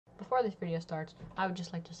before this video starts, I would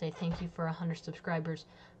just like to say thank you for 100 subscribers.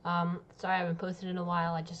 Sorry I haven't posted in a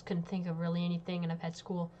while. I just couldn't think of really anything, and I've had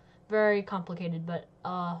school. Very complicated, but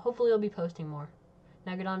hopefully I'll be posting more.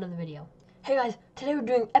 Now get on to the video. Hey guys, today we're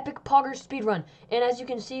doing Epic Speedrun, and as you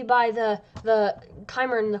can see by the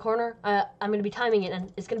timer in the corner, I'm going to be timing it,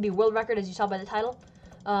 and it's going to be world record as you saw by the title.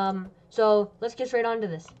 So let's get straight on to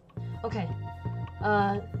this. Okay,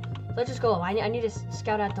 let's just go. I need to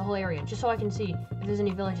scout out the whole area, just so I can see if there's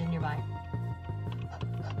any villages nearby.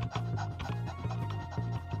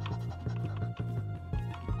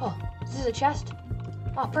 Oh, is this a chest?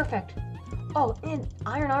 Oh, perfect. Oh, and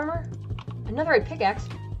iron armor? Another pickaxe?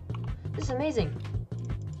 This is amazing.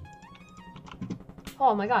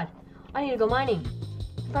 Oh my god. I need to go mining.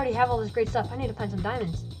 I already have all this great stuff. I need to find some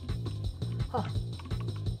diamonds. Oh.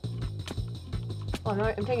 Oh, no,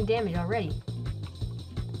 I'm taking damage already.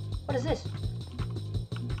 What is this?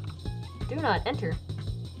 Do not enter.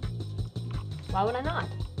 Why would I not?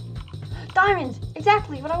 Diamonds!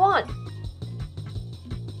 Exactly what I want!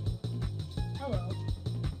 Hello.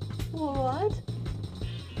 What?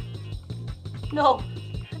 No.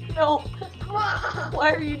 No.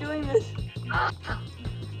 Why are you doing this?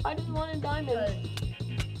 I just wanted diamonds.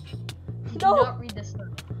 You No. do not read this stuff.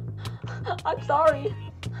 I'm sorry.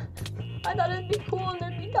 I thought it'd be cool and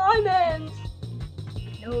there'd be diamonds.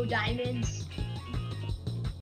 No diamonds.